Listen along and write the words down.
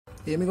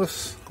Y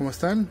amigos, ¿cómo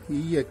están?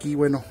 Y aquí,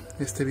 bueno,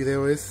 este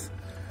video es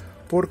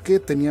porque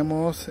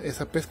teníamos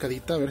esa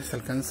pescadita, a ver si se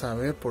alcanza a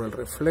ver por el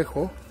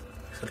reflejo,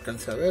 se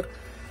alcanza a ver.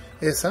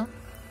 Esa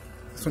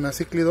es una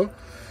ciclido,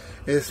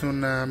 es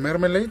una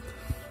mermelade.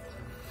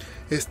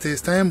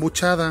 Está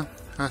embuchada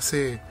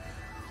hace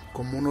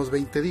como unos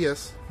 20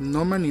 días.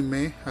 No me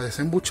animé a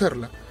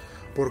desembucharla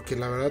porque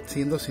la verdad,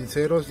 siendo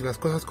sinceros, las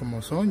cosas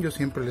como son, yo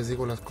siempre les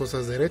digo las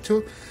cosas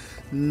derecho.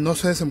 No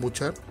sé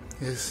desembuchar,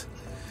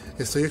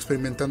 estoy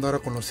experimentando ahora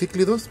con los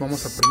cíclidos,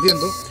 vamos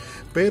aprendiendo.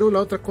 Pero la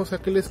otra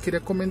cosa que les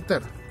quería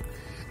comentar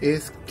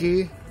es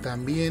que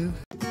también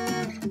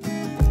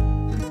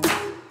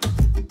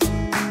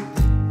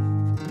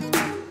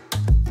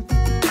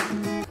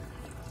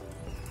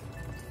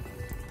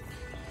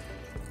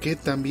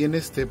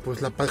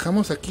pues la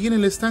dejamos aquí en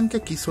el estanque,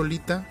 aquí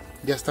solita,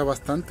 ya está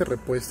bastante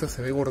repuesta,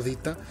 se ve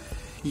gordita,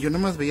 y yo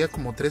nada más veía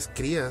como 3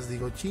 crías,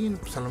 digo, chin,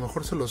 pues a lo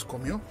mejor se los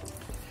comió.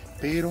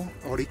 Pero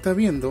ahorita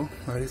viendo,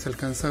 a ver si se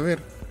alcanza a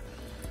ver,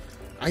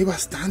 hay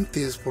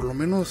bastantes, por lo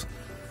menos,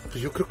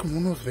 pues yo creo como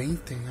unos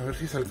 20, a ver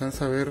si se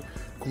alcanza a ver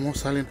cómo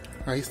salen.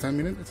 Ahí están,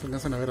 miren, se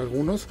alcanzan a ver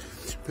algunos,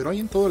 pero hay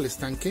en todo el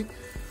estanque,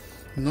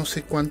 no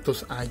sé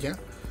cuántos haya.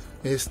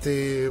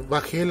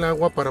 Bajé el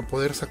agua para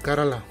poder sacar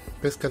a la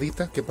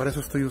pescadita, que para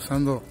eso estoy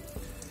usando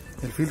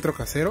el filtro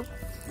casero,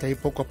 que ahí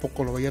poco a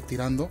poco lo vaya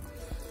tirando.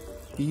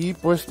 Y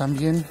pues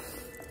también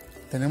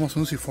tenemos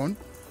un sifón.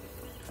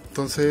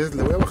 Entonces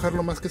le voy a bajar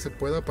lo más que se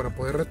pueda para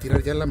poder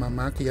retirar ya la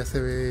mamá, que ya se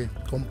ve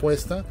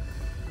compuesta.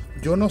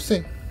 Yo no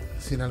sé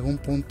si en algún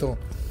punto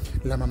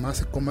la mamá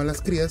se coma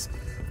las crías,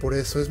 por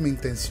eso es mi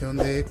intención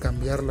de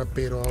cambiarla.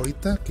 Pero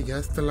ahorita que ya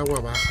está el agua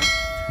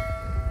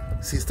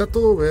baja, si está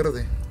todo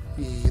verde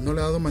y no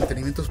le he dado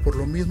mantenimientos por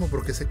lo mismo,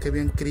 porque sé que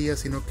habían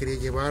crías y no quería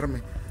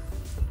llevarme,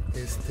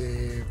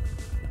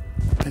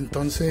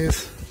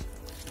 entonces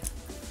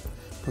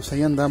pues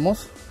ahí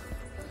andamos.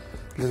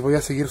 Les voy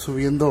a seguir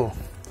subiendo.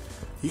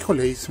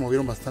 Híjole, ahí se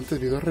movieron bastantes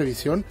videos de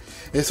revisión.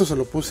 Eso se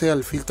lo puse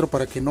al filtro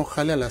para que no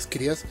jale a las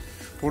crías,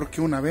 porque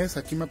una vez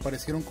aquí me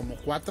aparecieron como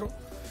 4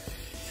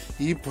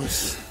 y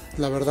pues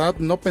la verdad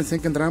no pensé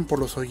que entraran por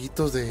los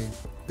hoyitos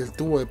del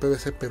tubo de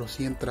PVC, pero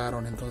sí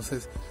entraron.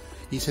 Entonces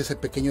hice ese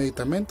pequeño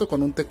aditamento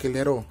con un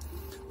tequilero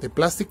de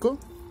plástico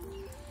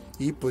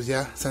y pues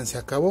ya se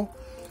acabó.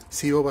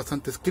 Sigo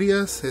bastantes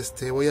crías.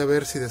 Voy a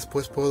ver si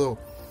después puedo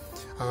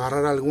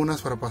agarrar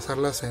algunas para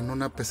pasarlas en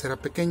una pecera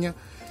pequeña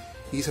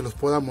y se los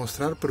pueda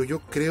mostrar, pero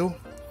yo creo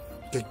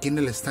que aquí en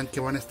el estanque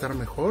van a estar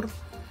mejor.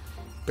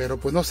 Pero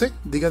pues no sé,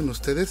 díganme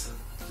ustedes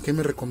qué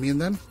me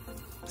recomiendan,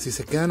 si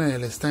se quedan en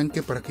el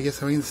estanque para que ya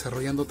se vayan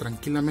desarrollando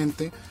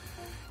tranquilamente.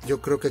 Yo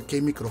creo que aquí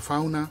hay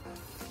microfauna,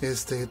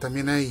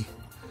 también hay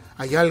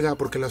alga,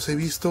 porque los he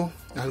visto,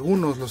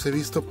 algunos los he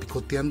visto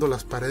picoteando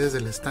las paredes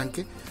del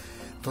estanque.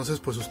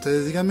 Entonces pues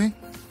ustedes díganme.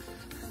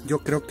 Yo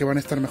creo que van a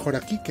estar mejor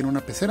aquí que en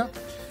una pecera,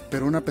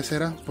 pero una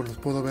pecera pues los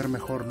puedo ver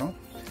mejor, ¿no?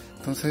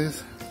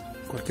 Entonces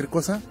cualquier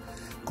cosa,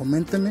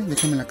 coméntenme,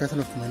 déjenme en la casa en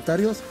los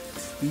comentarios.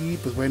 Y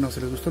pues bueno, si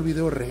les gustó el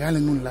video,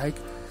 regalen un like.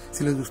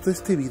 Si les gustó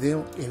este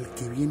video, el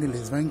que viene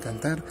les va a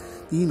encantar.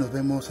 Y nos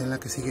vemos en la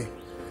que sigue.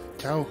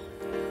 Chao.